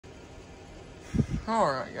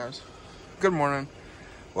Alright guys, good morning,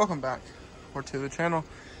 welcome back or to the channel.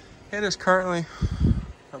 It is currently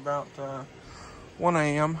about 1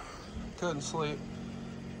 a.m. couldn't sleep,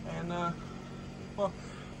 and well,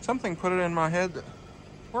 something put it in my head that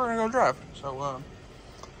we're gonna go drive. So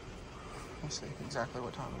let's see exactly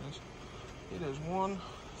what time it is. It is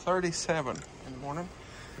 1:37 in the morning.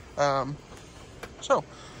 So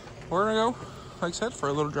we're gonna go, like I said, for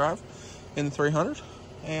a little drive in the 300,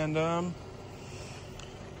 and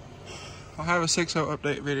I'll have a 6.0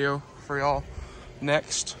 update video for y'all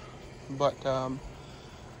next, but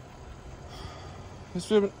it's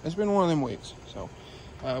been one of them weeks. So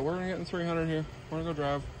we're gonna get in the 300 here. We're gonna go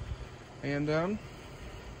drive, and we're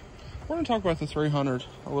gonna talk about the 300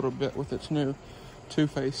 a little bit with its new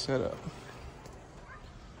two-phase setup.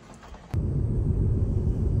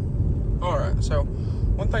 All right, so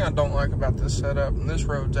one thing I don't like about this setup, and this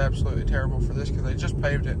road's absolutely terrible for this because they just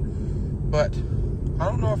paved it, but I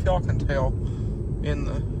don't know if y'all can tell in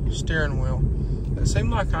the steering wheel, it seems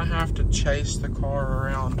like I have to chase the car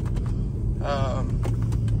around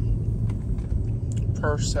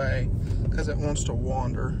per se, because it wants to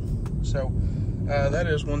wander. So that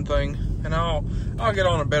is one thing, and I'll get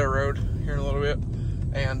on a better road here in a little bit,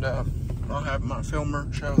 and I'll have my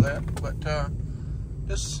filmer show that. But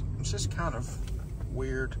it's just kind of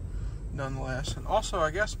weird nonetheless. And also, I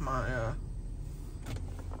guess my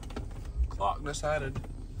clock decided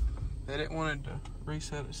that it wanted to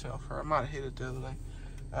reset itself, or I might have hit it the other day.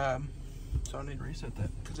 So I need to reset that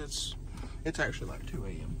because it's actually like 2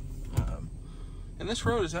 a.m. And this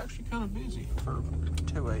road is actually kind of busy for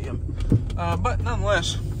 2 a.m. But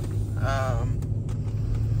nonetheless,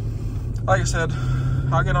 like I said,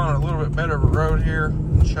 I'll get on a little bit better of a road here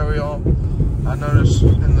and show y'all. I noticed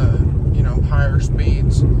in the higher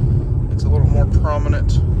speeds, it's a little more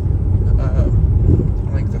prominent.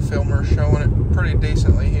 I think the filmer is showing it pretty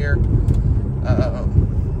decently here.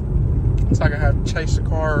 It's like I have to chase the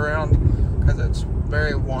car around because it's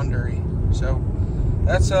very wandery. So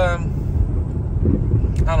that's I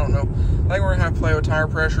don't know. I think we're gonna have to play with tire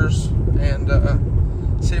pressures and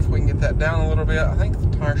see if we can get that down a little bit. I think the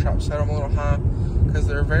tire shop set them a little high because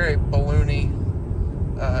they're very balloony,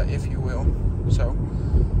 if you will. So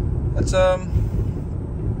that's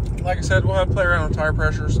like I said, we'll have to play around with tire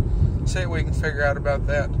pressures, see what we can figure out about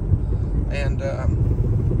that, and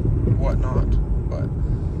whatnot. But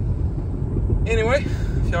anyway,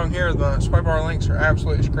 if y'all can hear, the sway bar links are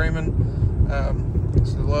absolutely screaming.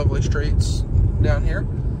 It's the lovely streets down here.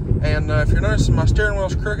 And if you're noticing my steering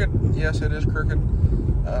wheel's crooked, yes, it is crooked.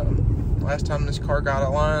 Last time this car got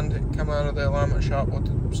aligned, it came out of the alignment shop with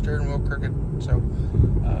the steering wheel crooked. So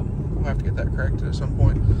we'll have to get that corrected at some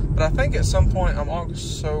point. But I think at some point I'm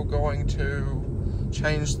also going to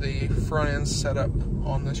change the front end setup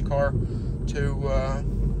on this car to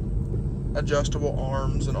adjustable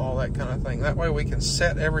arms and all that kind of thing. That way we can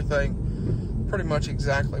set everything pretty much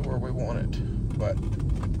exactly where we want it. But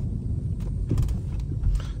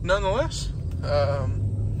nonetheless,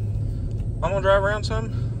 I'm gonna drive around some,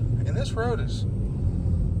 and this road is,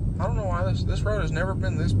 I don't know why this road has never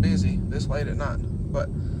been this busy this late at night. But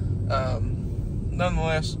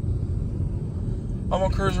nonetheless, I'm gonna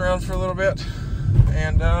cruise around for a little bit,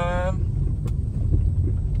 and I'll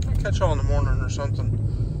catch y'all in the morning or something.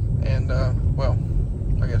 And well,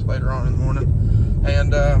 I guess later on in the morning,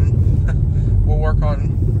 and we'll work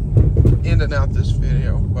on ending out this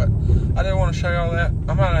video. But I didn't want to show y'all that.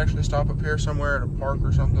 I might actually stop up here somewhere at a park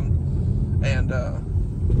or something, and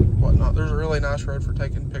whatnot. There's a really nice road for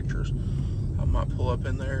taking pictures. I might pull up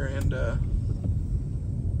in there and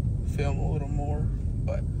film a little more.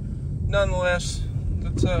 But nonetheless,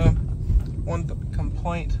 that's one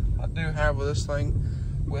complaint I do have with this thing,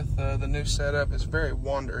 with the new setup. It's very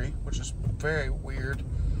wandery, which is very weird.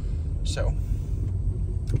 So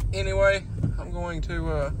anyway, I'm going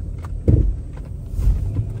to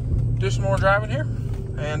do some more driving here,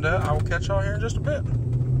 and I will catch y'all here in just a bit.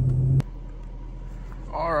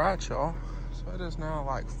 All right, y'all, so it is now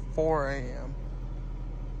like 4 a.m.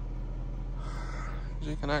 as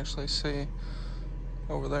you can actually see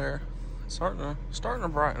over there, it's starting to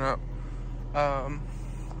brighten up. And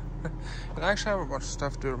I actually have a bunch of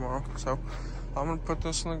stuff to do tomorrow, so I'm gonna put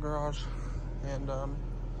this in the garage, and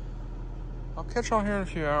I'll catch y'all here in a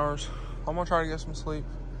few hours. I'm gonna try to get some sleep,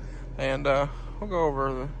 and we'll go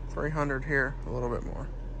over the 300 here a little bit more.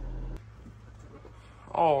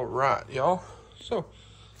 All right, y'all, so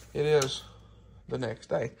it is the next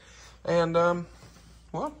day, and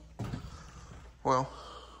well,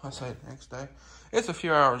 I say next day, it's a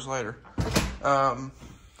few hours later,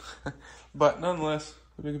 but nonetheless,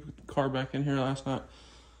 we put the car back in here last night.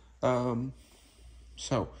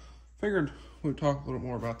 So figured we'd talk a little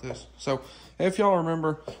more about this. So if y'all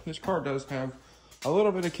remember, this car does have a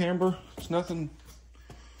little bit of camber. It's nothing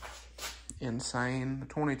insane. The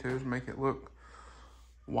 22s make it look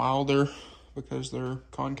wilder because they're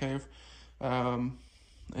concave, and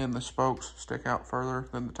the spokes stick out further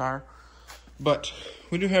than the tire. But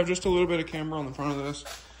we do have just a little bit of camber on the front of this,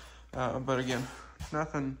 but again,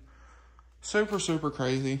 nothing super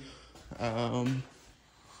crazy.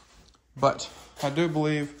 But I do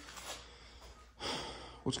believe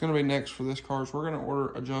what's going to be next for this car is we're going to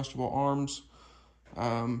order adjustable arms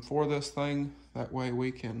for this thing. That way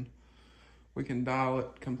we can dial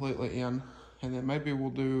it completely in, and then maybe we'll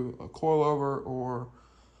do a coilover or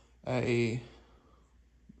a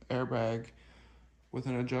airbag with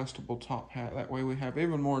an adjustable top hat. That way we have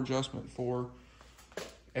even more adjustment for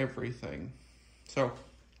everything. So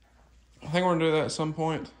I think we're gonna do that at some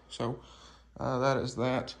point. So that is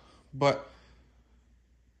that. But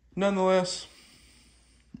nonetheless,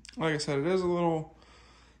 like I said, it is kind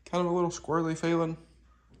of a little squirrely feeling.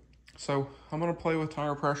 So I'm gonna play with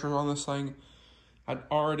tire pressures on this thing. I'd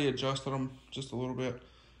already adjusted them just a little bit.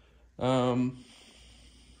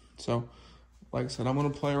 So like I said, I'm gonna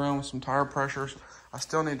play around with some tire pressures. I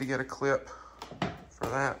still need to get a clip for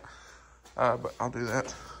that, but I'll do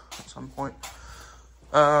that at some point.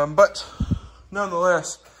 But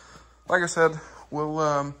nonetheless, like I said,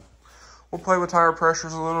 we'll play with tire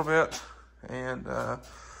pressures a little bit, and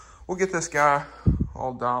we'll get this guy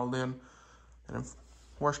all dialed in. And in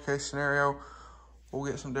worst case scenario, we'll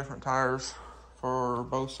get some different tires for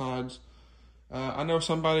both sides. I know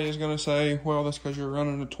somebody is going to say, well, that's because you're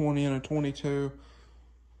running a 20 and a 22,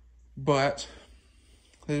 but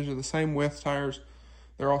these are the same width tires.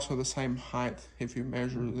 They're also the same height if you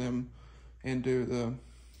measure them and do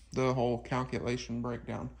the whole calculation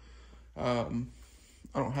breakdown. I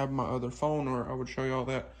don't have my other phone, or I would show you all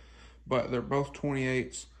that, but they're both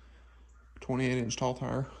 28s, 28-inch tall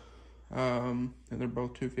tire, and they're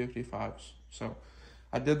both 255s. So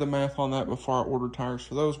I did the math on that before I ordered tires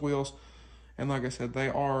for those wheels, and like I said, they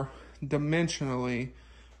are dimensionally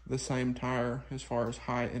the same tire as far as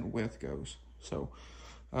height and width goes. So,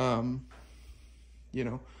 you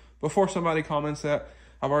know, before somebody comments that,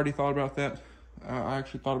 I've already thought about that. I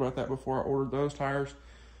actually thought about that before I ordered those tires,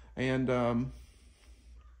 and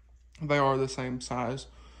they are the same size.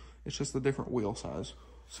 It's just a different wheel size.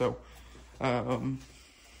 So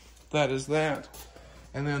that is that.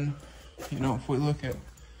 And then, you know, if we look at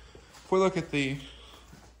the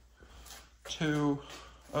two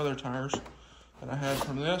other tires that I had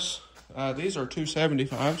from this, these are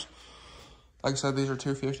 275s. Like I said, these are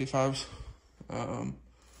 255s.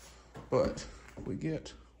 But we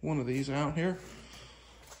get one of these out here,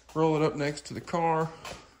 roll it up next to the car.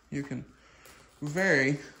 You can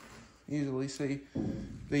very easily see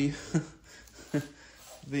the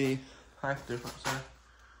the height difference there.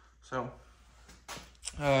 So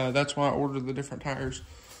that's why I ordered the different tires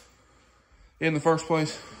in the first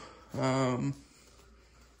place, was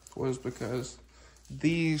because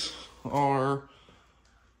these are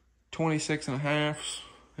 26 and a halves,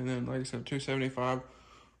 and then like I said, 275,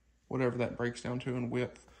 whatever that breaks down to in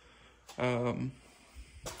width. But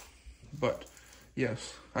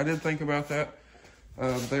yes, I did think about that.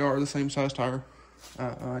 They are the same size tire.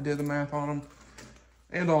 I did the math on them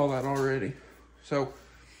and all that already. So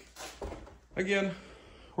again,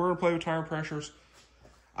 we're gonna play with tire pressures.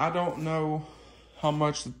 I don't know how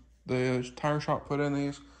much the tire shop put in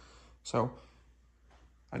these, so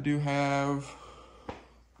I do not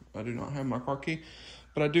have my car key,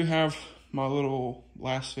 but I do have my little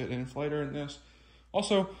last fit inflator in this.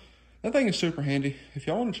 Also, that thing is super handy. If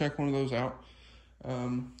y'all want to check one of those out,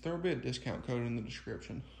 there will be a discount code in the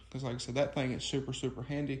description, because like I said, that thing is super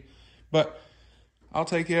handy. But I'll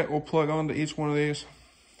take it, we'll plug onto each one of these,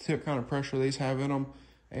 see what kind of pressure these have in them,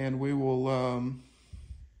 and we will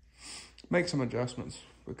make some adjustments,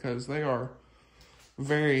 because they are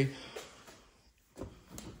very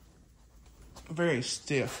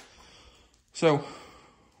stiff. So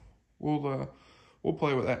we'll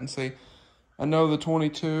play with that and see. I know the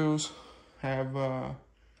 22s have I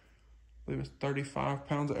believe it's 35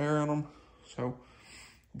 pounds of air in them, so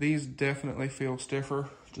these definitely feel stiffer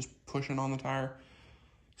just pushing on the tire.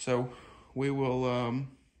 So we will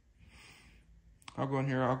I'll go in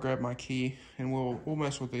here, I'll grab my key, and we'll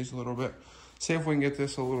mess with these a little bit, see if we can get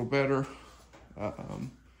this a little better.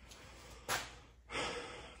 Because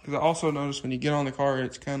I also noticed when you get on the car,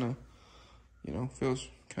 it's kind of, you know, feels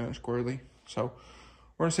kind of squirrely. So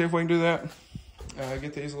we're gonna see if we can do that,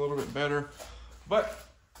 get these a little bit better. But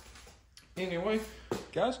anyway,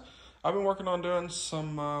 guys, I've been working on doing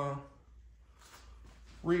some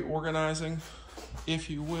reorganizing, if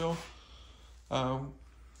you will. A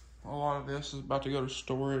lot of this is about to go to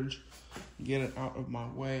storage, get it out of my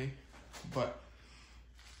way. But,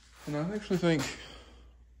 and I actually think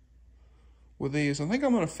with these, I think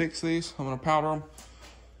I'm going to fix these. I'm going to powder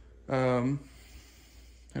them.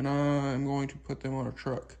 And I'm going to put them on a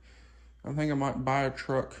truck. I think I might buy a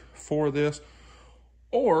truck for this,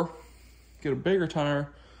 or get a bigger tire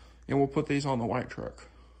and we'll put these on the white truck.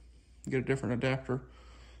 Get a different adapter.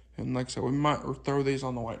 And like I said, we might throw these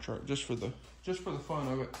on the white truck just for the fun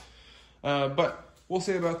of it. But we'll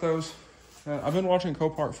see about those. I've been watching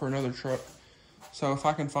Copart for another truck. So if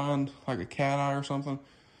I can find like a cat eye or something,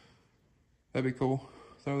 that'd be cool.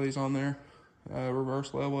 Throw these on there,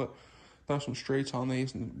 reverse level it, throw some streets on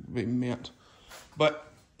these, and it'd be mint. But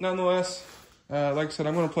nonetheless, like I said,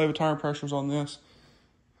 I'm going to play with tire pressures on this.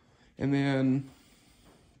 And then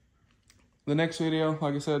the next video,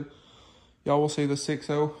 like I said, y'all will see the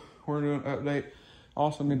 6.0. We're doing an update.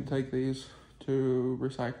 Also need to take these to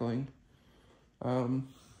recycling.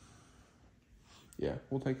 Yeah,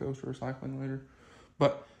 we'll take those to recycling later.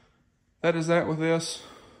 But that is that with this.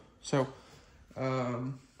 So,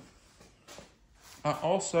 I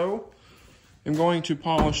also am going to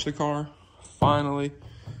polish the car, finally.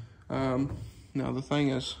 Now the thing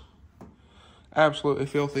is absolutely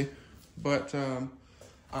filthy, but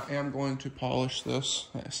I am going to polish this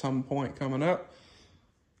at some point coming up.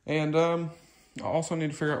 And I also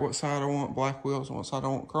need to figure out what side I want black wheels and what side I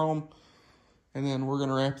want chrome. And then we're going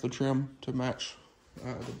to wrap the trim to match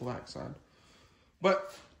the black side.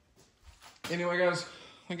 But anyway, guys,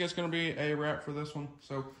 I think it's going to be a wrap for this one.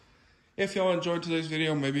 So if y'all enjoyed today's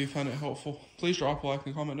video, maybe you found it helpful, please drop a like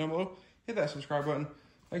and comment down below. Hit that subscribe button.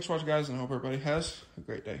 Thanks for watching, guys, and I hope everybody has a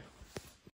great day.